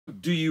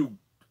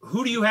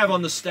who do you have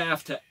on the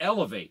staff to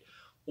elevate?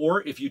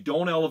 Or if you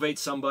don't elevate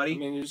somebody,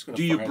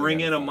 do you bring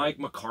in a Mike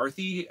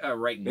McCarthy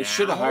right now? They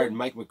should have hired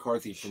Mike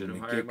McCarthy from the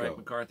get-go. Mike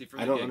McCarthy from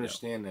the get-go. I don't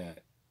understand that.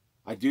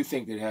 I do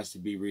think that it has to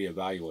be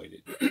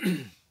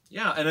reevaluated.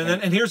 Yeah,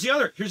 and here's the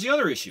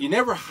other issue. You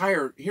never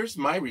hire. Here's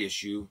my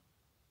issue,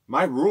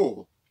 my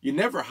rule. You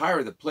never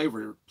hire the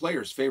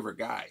player's favorite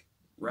guy.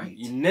 Right.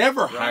 You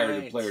never hire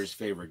the player's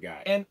favorite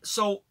guy. And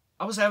so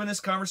I was having this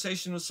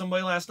conversation with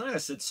somebody last night. I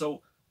said,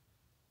 so,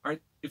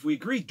 if we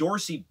agree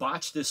Dorsey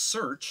botched this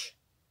search,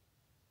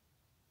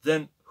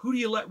 then who do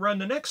you let run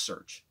the next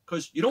search?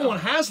 Because you don't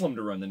want Haslam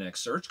to run the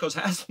next search because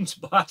Haslam's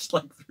botched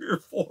like 3 or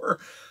 4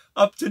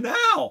 up to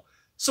now.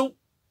 So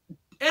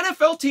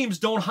NFL teams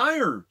don't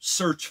hire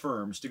search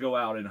firms to go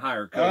out and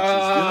hire coaches.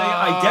 Do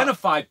they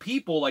identify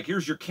people like,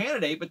 here's your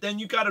candidate, but then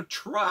you got to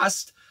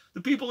trust the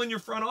people in your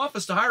front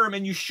office to hire them,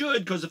 and you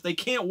should, because if they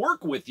can't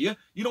work with you,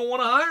 you don't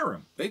want to hire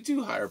them. They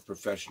do hire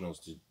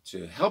professionals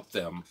to help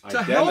them.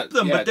 But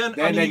then,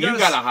 you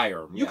got to hire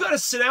them. You got to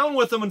sit down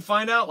with them and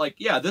find out, like,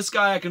 yeah, this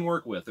guy I can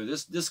work with, or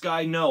this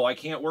guy, no, I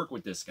can't work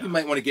with this guy. You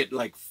might want to get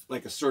like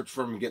a search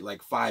firm and get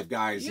like 5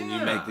 guys, and you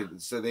make it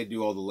so they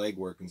do all the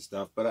legwork and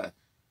stuff. But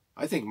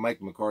I think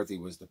Mike McCarthy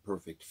was the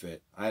perfect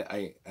fit.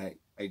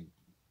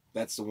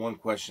 That's the one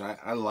question.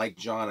 I like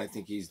John. I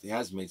think he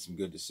has made some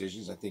good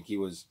decisions. I think he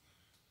was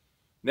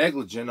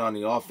negligent on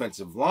the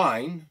offensive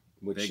line,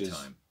 which Big is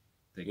time.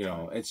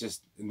 It's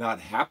just not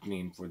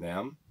happening for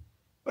them.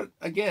 But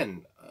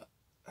again,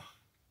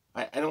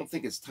 I don't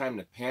think it's time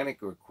to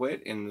panic or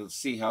quit, and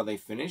see how they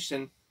finish.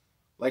 And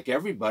like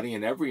everybody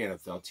in every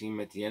NFL team,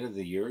 at the end of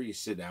the year, you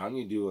sit down,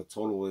 you do a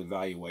total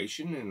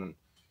evaluation, and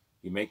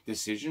you make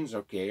decisions.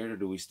 Okay, or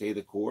do we stay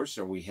the course?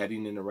 Are we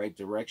heading in the right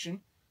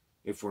direction?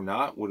 If we're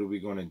not, what are we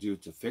going to do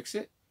to fix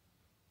it?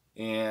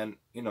 And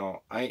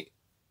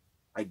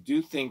I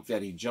do think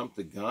that he jumped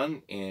the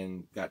gun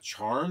and got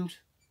charmed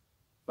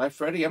by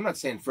Freddie. I'm not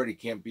saying Freddie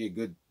can't be a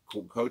good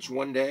coach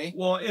one day.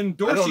 Well, in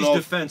Dorsey's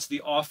defense,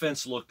 the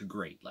offense looked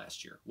great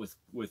last year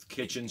with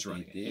Kitchens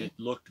running it. It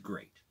looked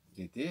great.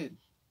 It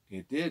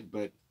did,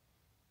 but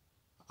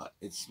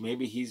it's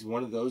maybe he's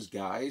one of those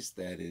guys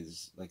that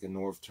is like a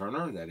Norv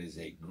Turner, that is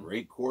a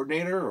great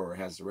coordinator or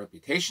has the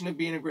reputation of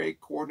being a great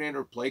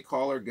coordinator, play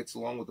caller, gets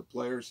along with the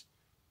players.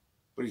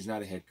 But he's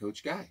not a head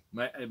coach guy.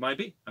 It might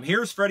be.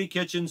 Here's Freddie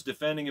Kitchens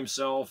defending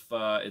himself.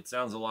 It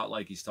sounds a lot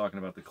like he's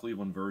talking about the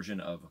Cleveland version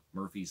of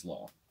Murphy's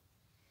Law.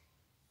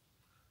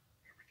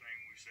 Everything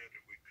we said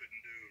that we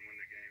couldn't do and win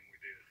the game,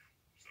 we did.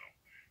 So,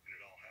 and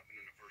it all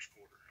happened in the first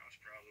quarter. I was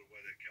proud of the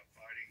way they kept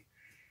fighting.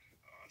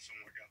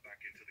 Someone got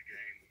back into the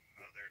game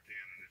there at the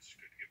end, and it's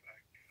good to get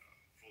back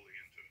fully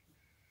into it.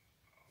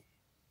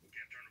 We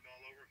can't turn the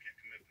ball over, can't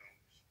commit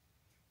penalties.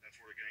 That's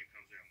where the game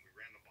comes in. We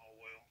ran the ball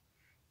well.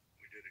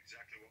 We did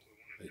exactly what we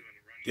wanted to do in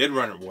the running game. Did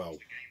run it well.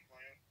 The game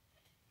plan.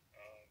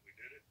 We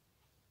did it.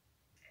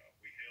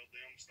 We held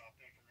them, stopped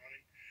them from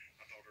running.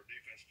 I thought our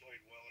defense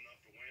played well enough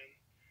to win.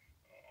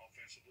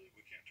 Offensively,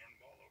 we can't turn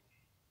the ball over.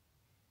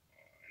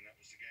 And that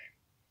was the game.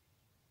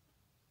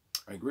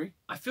 I agree.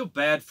 I feel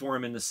bad for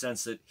him in the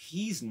sense that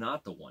he's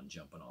not the one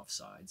jumping off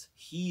sides.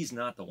 He's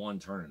not the one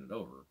turning it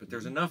over. But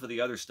there's enough of the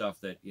other stuff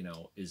that,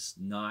 is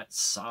not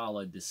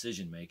solid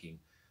decision-making.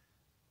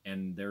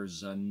 And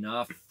there's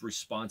enough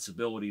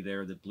responsibility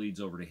there that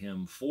bleeds over to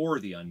him for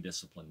the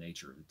undisciplined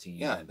nature of the team.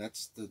 Yeah,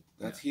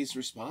 he's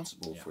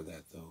responsible for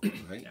that, though,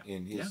 right?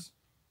 And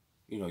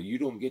you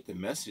don't get the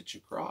message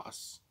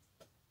across.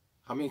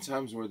 How many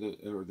times were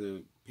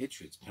the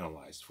Patriots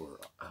penalized for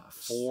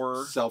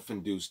 4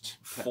 self-induced?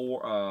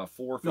 4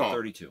 for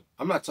 32.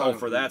 I'm not talking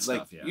for that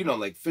stuff. Yeah,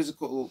 like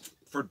physical.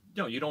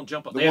 You don't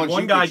jump off. They had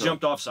one guy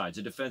jumped off sides,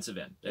 a defensive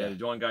end. They had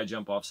one guy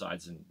jump off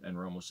sides, and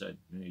Romo said,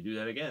 "You do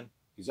that again,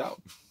 he's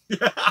out."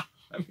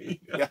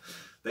 Yeah,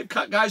 they've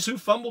cut guys who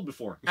fumbled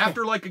before.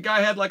 After like a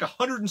guy had like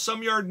 100 and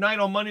some yard night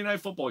on Monday Night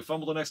Football, he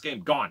fumbled the next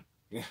game, gone.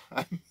 Yeah.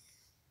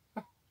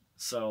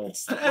 So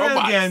and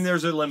again,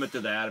 there's a limit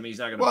to that. He's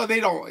not going to. Well, they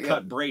don't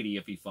cut Brady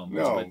if he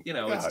fumbles, but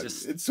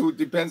it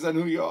depends on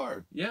who you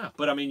are. Yeah,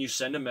 but you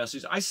send a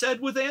message. I said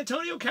with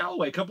Antonio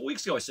Callaway a couple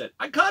weeks ago, I said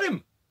I cut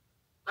him.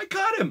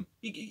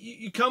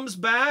 He comes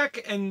back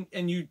and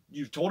you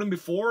told him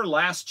before,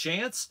 last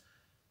chance.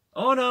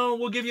 Oh no,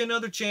 we'll give you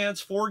another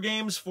chance. 4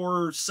 games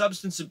for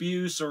substance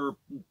abuse or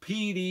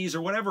PEDs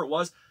or whatever it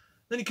was.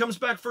 Then he comes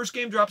back, first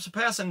game, drops a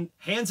pass and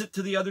hands it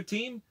to the other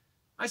team.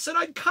 I said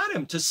I'd cut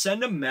him to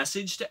send a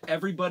message to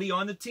everybody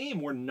on the team.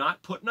 We're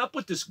not putting up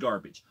with this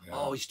garbage. Yeah.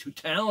 Oh, he's too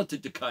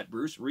talented to cut,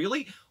 Bruce.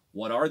 Really?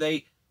 What are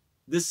they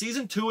this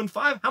season? 2 and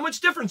 5? How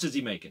much difference is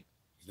he making?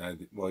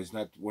 He's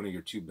not one of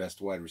your 2 best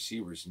wide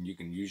receivers, and you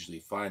can usually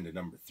find a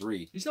number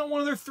 3. He's not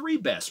one of their 3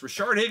 best.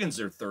 Rashard Higgins,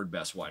 their 3rd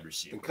best wide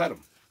receiver. Then cut him.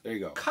 There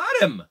you go.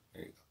 Cut him.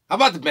 There you go. How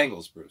about the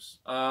Bengals, Bruce?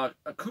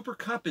 Cooper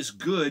Kupp is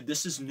good.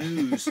 This is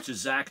news to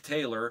Zach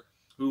Taylor,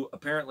 who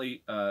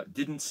apparently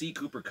didn't see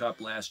Cooper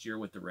Kupp last year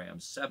with the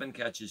Rams. 7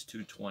 catches,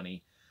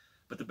 220.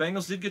 But the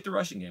Bengals did get the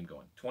rushing game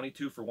going,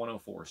 22 for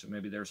 104. So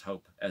maybe there's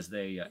hope as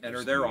they enter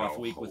There's their no off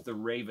week hope. with the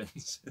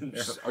Ravens.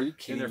 Are you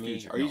kidding me?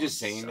 future. Are you No, just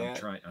saying I'm that?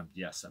 trying.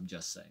 Yes, I'm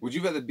just saying. Would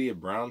you rather be a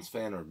Browns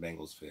fan or a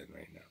Bengals fan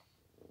right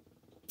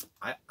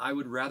now? I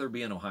would rather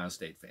be an Ohio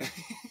State fan.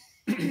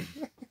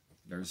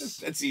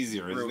 That's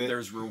easier, isn't it?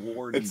 There's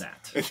reward in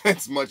that.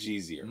 That's much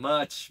easier.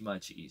 Much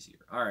easier.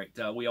 All right.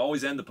 We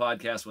always end the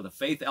podcast with a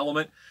faith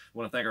element. We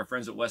want to thank our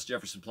friends at West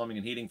Jefferson Plumbing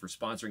and Heating for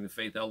sponsoring the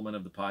faith element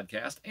of the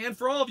podcast, and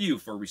for all of you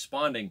for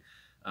responding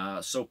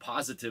so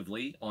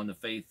positively on the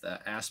faith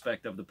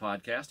aspect of the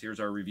podcast. Here's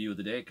our review of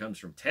the day. It comes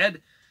from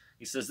Ted.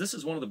 He says, "This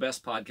is one of the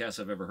best podcasts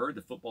I've ever heard.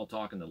 The football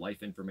talk and the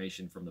life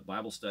information from the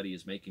Bible study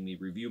is making me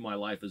review my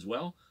life as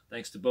well.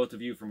 Thanks to both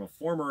of you from a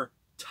former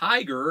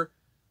Tiger,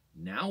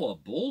 now a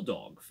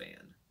Bulldog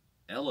fan.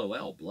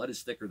 LOL, blood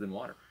is thicker than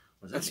water."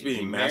 What does that That's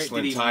mean? being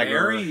Did he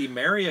Tiger. Did he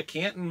marry a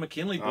Canton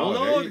McKinley Oh,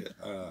 Bulldog?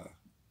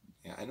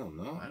 yeah, I don't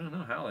know. I don't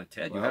know how,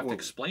 Ted. Well, You have to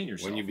explain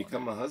yourself. When you on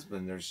become that. a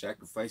husband, there's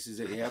sacrifices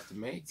that you have to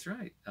make. That's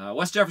right.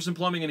 West Jefferson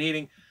Plumbing and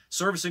Heating,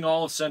 servicing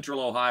all of Central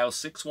Ohio,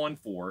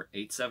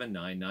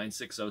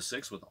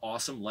 614-879-9606 with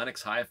awesome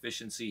Lennox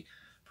high-efficiency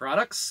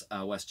products.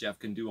 West Jeff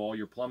can do all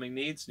your plumbing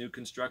needs, new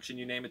construction,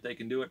 you name it, they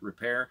can do it.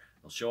 Repair,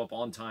 they'll show up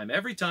on time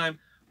every time.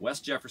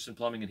 West Jefferson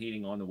Plumbing and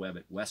Heating on the web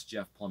at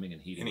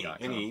westjeffplumbingandheating.com.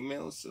 Any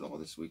emails at all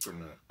this week or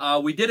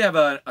not? We did have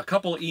a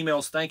couple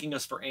emails thanking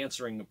us for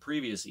answering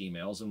previous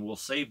emails, and we'll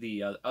save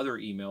the other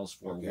emails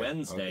for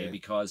Wednesday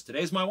because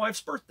today's my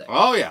wife's birthday.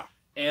 Oh, yeah.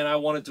 And I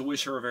wanted to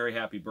wish her a very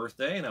happy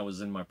birthday, and I was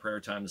in my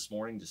prayer time this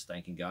morning just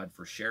thanking God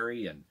for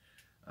Sherry and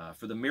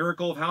for the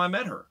miracle of how I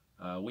met her.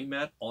 We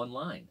met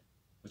online,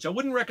 which I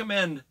wouldn't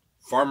recommend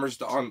Farmers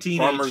teenage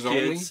Farmers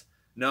kids.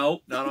 Only?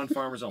 No, not on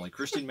Farmers Only.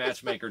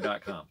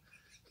 ChristianMatchmaker.com.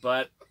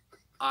 But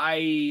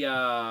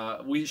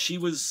she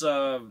was,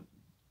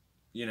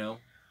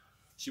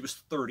 she was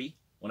 30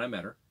 when I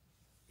met her.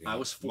 Yeah. I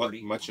was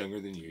 40. Much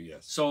younger than you,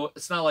 yes. So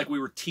it's not like we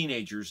were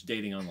teenagers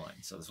dating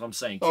online. So that's what I'm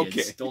saying, kids.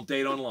 Okay. Don't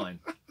date online.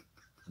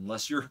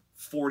 Unless you're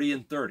 40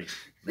 and 30.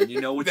 Then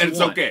you know what you That's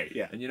want. okay,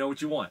 yeah. And you know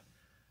what you want.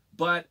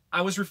 But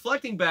I was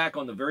reflecting back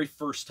on the very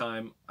first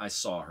time I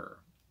saw her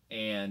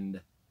and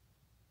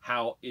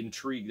how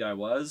intrigued I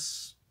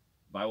was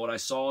by what I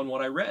saw and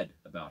what I read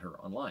about her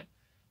online.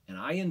 And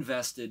I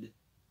invested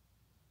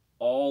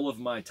all of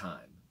my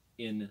time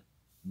in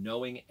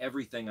knowing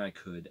everything I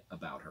could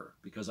about her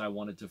because I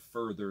wanted to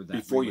further that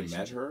Before you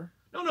relationship. met her?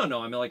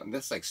 No. I mean, like,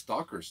 that's like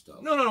stalker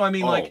stuff. No. I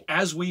mean, like,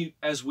 as we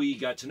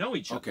got to know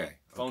each other. Okay.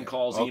 Phone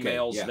calls,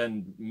 emails, yeah.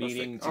 then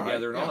meeting Perfect.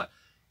 together All right, and all that.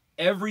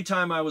 Every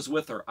time I was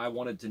with her, I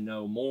wanted to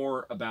know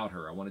more about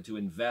her. I wanted to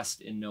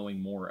invest in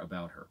knowing more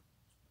about her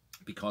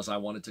because I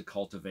wanted to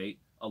cultivate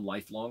a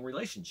lifelong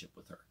relationship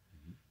with her.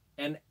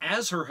 And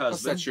as her Plus,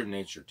 husband, that's your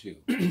nature too,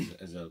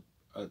 as a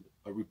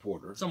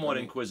reporter. somewhat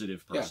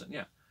inquisitive person,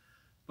 yeah.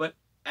 But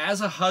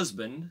as a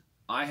husband,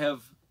 I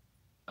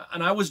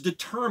was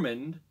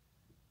determined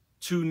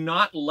to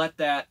not let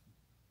that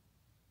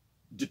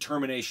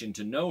determination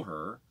to know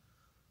her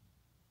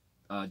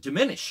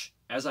diminish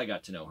as I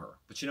got to know her.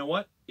 But you know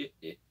what?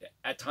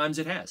 At times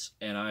it has,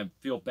 and I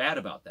feel bad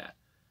about that.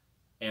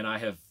 And I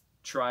have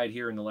tried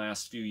here in the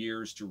last few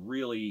years to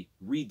really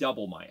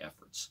redouble my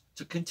efforts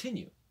to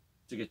continue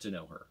to get to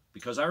know her.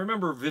 Because I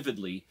remember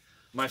vividly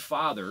my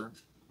father,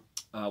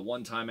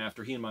 one time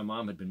after he and my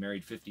mom had been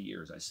married 50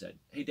 years, I said,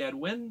 "Hey, Dad,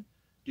 when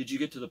did you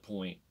get to the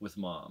point with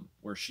Mom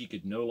where she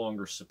could no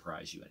longer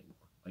surprise you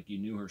anymore? Like you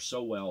knew her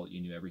so well,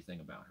 you knew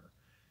everything about her."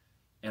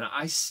 And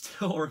I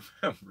still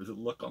remember the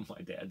look on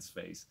my dad's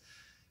face.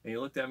 And he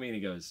looked at me and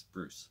he goes,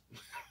 "Bruce,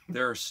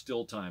 there are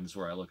still times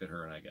where I look at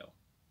her and I go,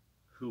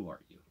 who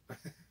are you?"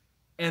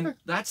 And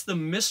that's the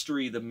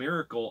mystery, the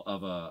miracle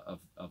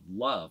of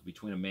love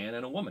between a man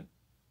and a woman.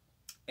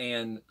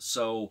 And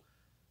so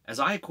as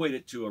I equate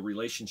it to a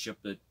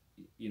relationship that,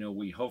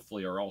 we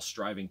hopefully are all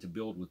striving to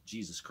build with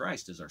Jesus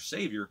Christ as our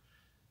Savior,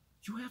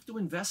 you have to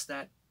invest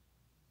that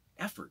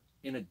effort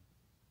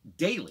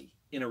daily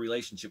in a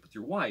relationship with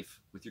your wife,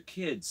 with your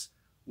kids,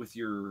 with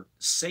your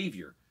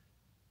Savior.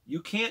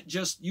 You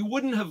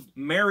wouldn't have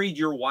married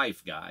your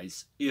wife,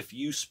 guys, if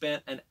you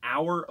spent an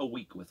hour a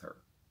week with her.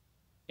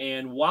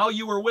 And while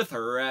you were with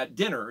her at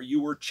dinner, you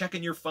were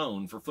checking your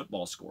phone for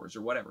football scores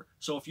or whatever.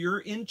 So if you're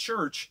in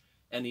church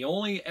and the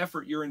only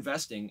effort you're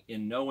investing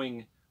in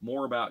knowing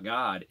more about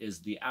God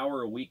is the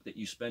hour a week that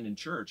you spend in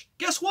church,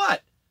 guess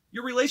what?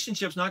 Your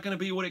relationship's not going to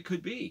be what it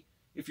could be.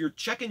 If you're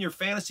checking your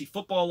fantasy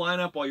football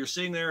lineup while you're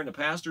sitting there and the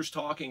pastor's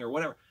talking or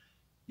whatever,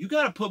 you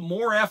got to put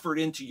more effort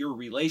into your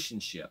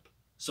relationship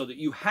so that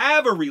you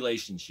have a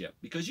relationship,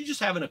 because you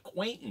just have an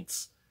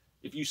acquaintance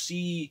if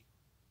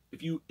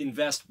you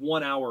invest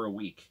 1 hour a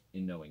week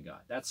in knowing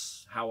God.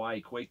 That's how I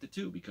equate the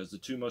two, because the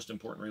two most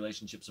important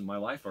relationships in my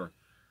life are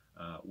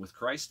with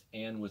Christ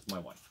and with my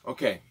wife.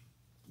 Okay,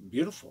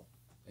 beautiful,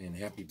 and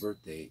happy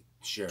birthday,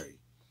 Sherry.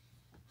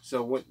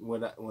 So what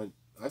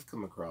I've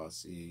come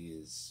across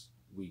is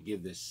we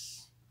give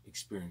this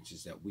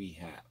experiences that we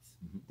have,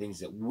 things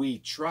that we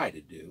try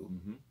to do.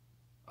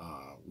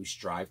 We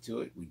strive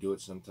to it. We do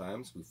it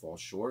sometimes. We fall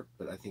short.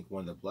 But I think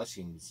one of the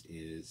blessings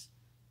is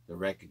the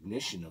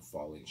recognition of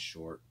falling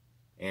short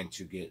and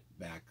to get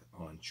back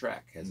on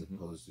track, as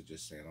opposed to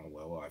just saying, oh,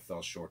 well, I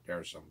fell short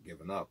there, so I'm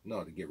giving up.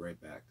 No, to get right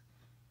back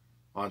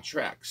on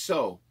track.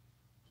 So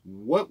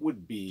what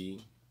would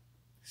be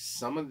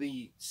some of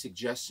the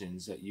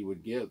suggestions that you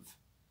would give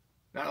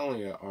not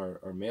only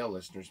our male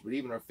listeners, but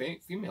even our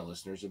female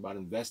listeners about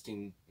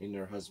investing in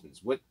their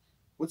husbands? What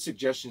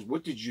suggestions,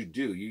 what did you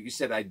do? You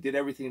said, I did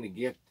everything to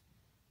get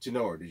to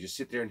know her. Did you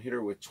sit there and hit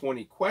her with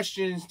 20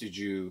 questions? Did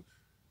you?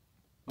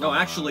 No,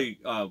 actually,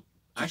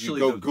 did you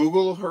go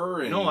Google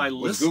her? And no, I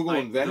was listened. Google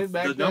invented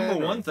back then? The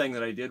number one thing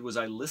that I did was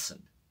I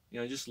listened.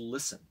 Just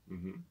listen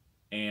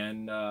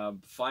and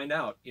find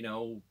out,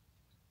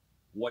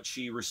 what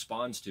she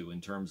responds to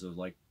in terms of,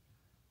 like,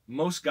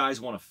 most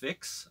guys want to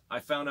fix. I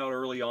found out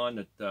early on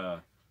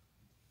that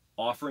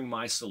offering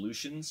my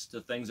solutions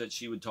to things that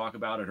she would talk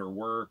about at her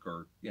work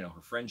or,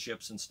 her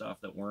friendships and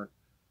stuff that weren't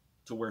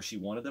to where she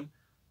wanted them,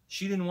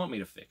 she didn't want me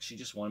to fix. She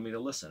just wanted me to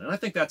listen. And I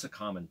think that's a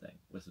common thing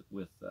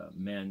with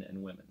men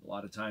and women. A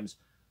lot of times,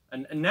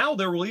 and now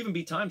there will even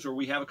be times where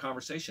we have a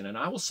conversation and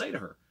I will say to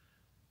her,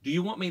 do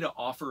you want me to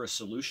offer a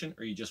solution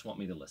or you just want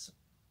me to listen?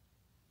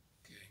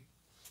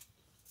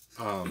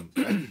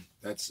 Okay.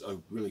 That's a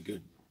really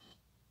good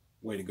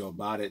way to go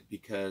about it,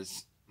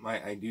 because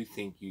I do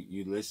think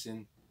you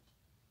listen,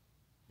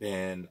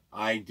 then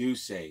I do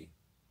say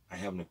I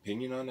have an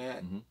opinion on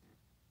that.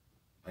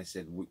 I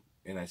said,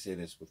 and I say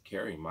this with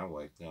Carrie, my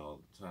wife, now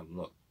all the time.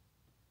 Look,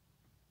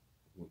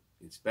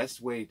 it's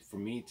best way for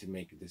me to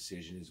make a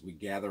decision is we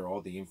gather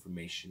all the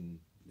information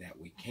that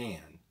we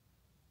can.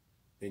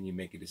 Then you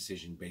make a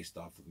decision based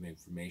off of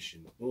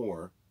information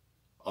or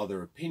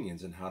other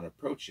opinions on how to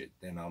approach it.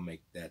 Then I'll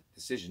make that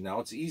decision.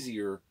 Now it's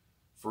easier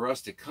for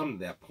us to come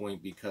to that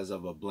point because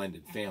of a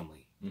blended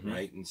family,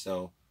 right? And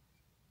so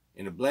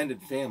in a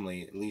blended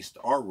family, at least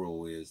our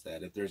rule is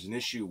that if there's an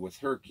issue with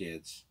her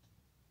kids,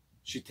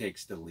 she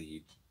takes the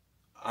lead.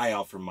 I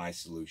offer my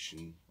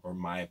solution or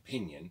my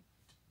opinion.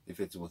 If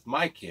it's with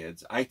my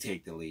kids, I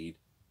take the lead,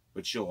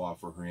 but she'll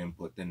offer her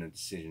input, then the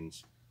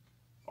decisions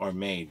are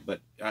made. But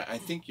I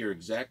think you're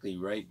exactly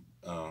right,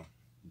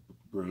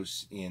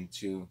 Bruce,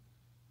 into,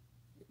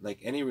 like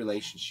any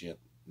relationship,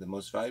 the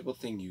most valuable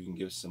thing you can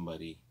give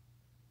somebody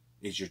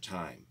is your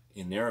time.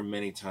 And there are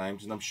many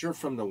times, and I'm sure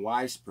from the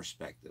wife's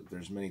perspective,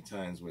 there's many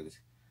times where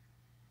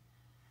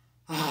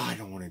I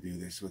don't want to do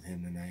this with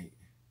him tonight.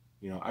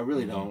 I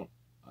really don't.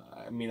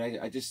 I mean,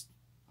 I just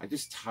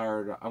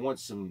tired. I want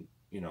some,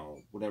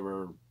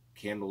 whatever,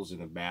 candles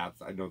in a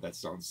bath. I know that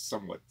sounds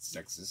somewhat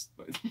sexist,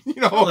 but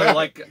well,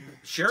 like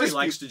Sherry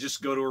likes to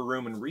just go to her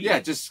room and read. Yeah,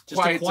 just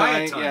quiet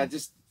time. Yeah,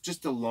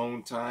 just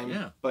alone time.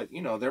 Yeah. But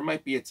there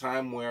might be a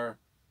time where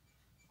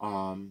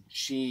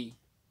she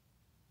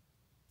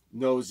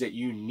knows that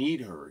you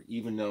need her,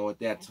 even though at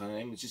that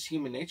time it's just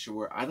human nature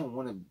where I don't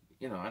want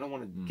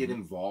to get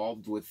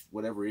involved with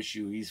whatever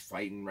issue he's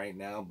fighting right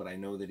now, but I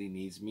know that he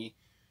needs me.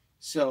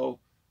 So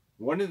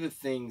one of the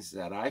things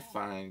that I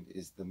find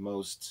is the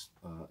most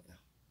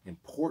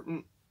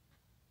important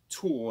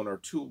tool in our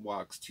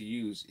toolbox to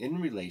use in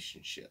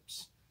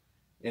relationships,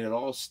 and it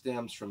all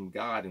stems from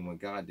God and what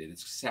God did,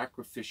 it's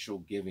sacrificial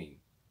giving.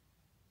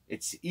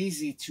 It's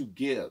easy to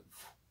give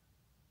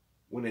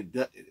when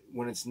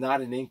it's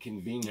not an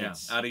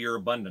inconvenience. Yeah, out of your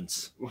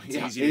abundance. It's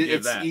easy to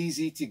give that. It's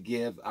easy to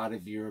give out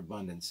of your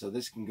abundance. So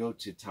this can go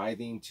to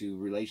tithing, to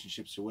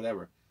relationships, or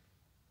whatever.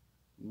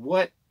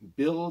 What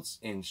builds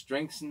and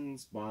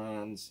strengthens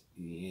bonds,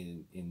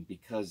 in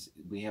because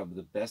we have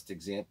the best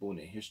example in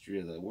the history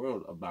of the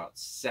world about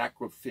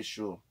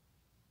sacrificial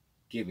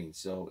giving.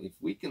 So if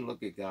we can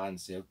look at God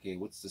and say, okay,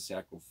 what's the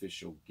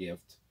sacrificial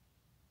gift?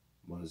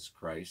 Was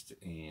Christ,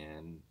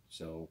 and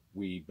so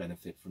we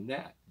benefit from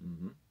that.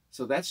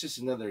 So that's just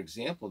another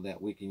example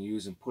that we can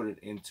use and put it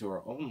into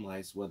our own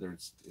lives, whether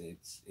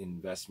it's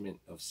investment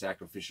of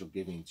sacrificial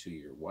giving to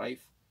your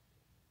wife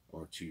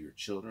or to your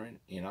children.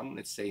 And I'm going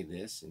to say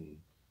this, and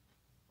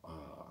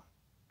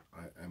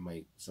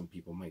some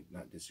people might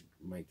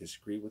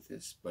disagree with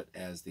this, but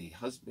as the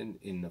husband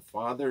and the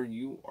father,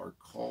 you are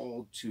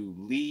called to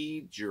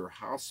lead your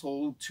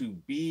household, to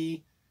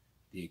be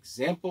the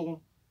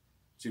example,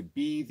 to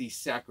be the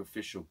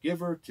sacrificial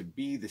giver, to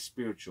be the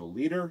spiritual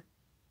leader.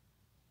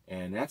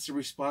 And that's a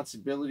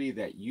responsibility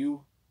that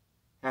you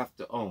have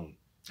to own.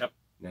 Yep.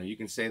 Now, you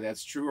can say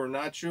that's true or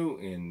not true.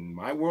 In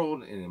my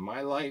world and in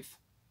my life,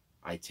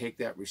 I take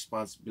that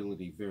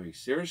responsibility very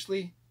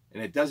seriously.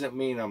 And it doesn't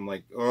mean I'm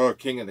like, oh,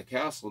 king of the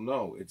castle.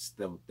 No, it's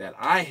that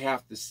I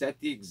have to set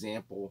the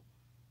example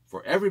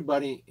for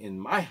everybody in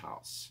my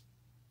house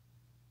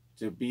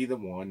to be the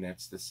one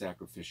that's the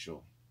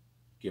sacrificial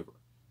giver.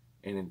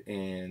 And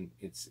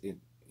it's I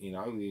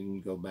would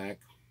even go back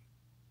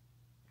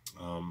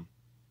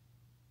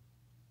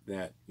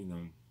that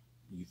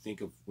you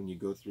think of when you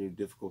go through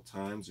difficult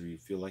times, or you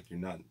feel like your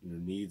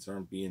needs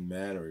aren't being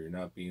met, or you're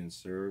not being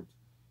served.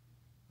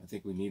 I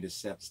think we need to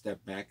step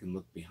back and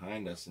look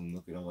behind us and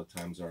look at all the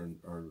times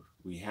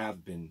we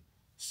have been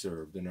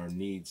served and our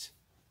needs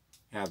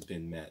have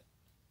been met.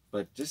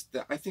 But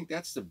I think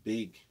that's the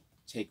big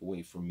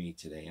takeaway for me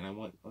today. And I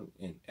want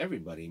and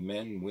everybody,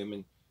 men and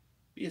women,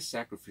 be a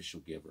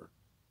sacrificial giver.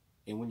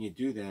 And when you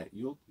do that,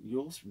 you'll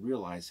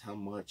realize how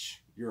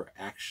much you're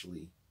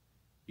actually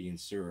being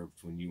served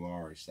when you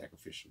are a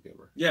sacrificial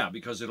giver. Yeah,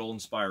 because it'll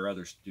inspire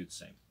others to do the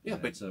same. Yeah,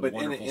 and but it's a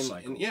wonderful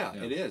cycle. Yeah,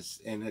 it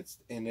is, and it's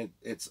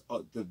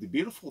the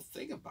beautiful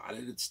thing about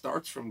it. It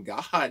starts from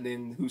God,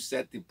 and who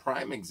set the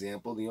prime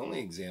example, the only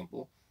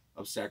example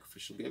of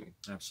sacrificial giving.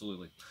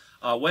 Absolutely.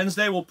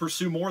 Wednesday, we'll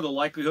pursue more the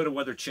likelihood of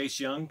whether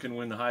Chase Young can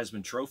win the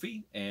Heisman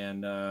Trophy,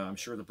 and I'm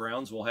sure the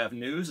Browns will have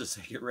news as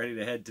they get ready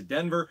to head to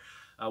Denver.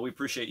 We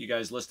appreciate you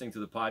guys listening to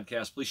the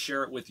podcast. Please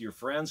share it with your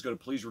friends. Go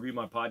to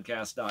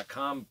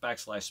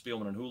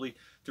pleasereviewmypodcast.com/Spielman and Hooley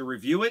to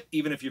review it.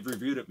 Even if you've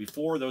reviewed it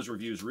before, those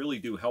reviews really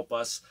do help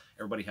us.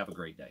 Everybody have a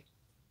great day.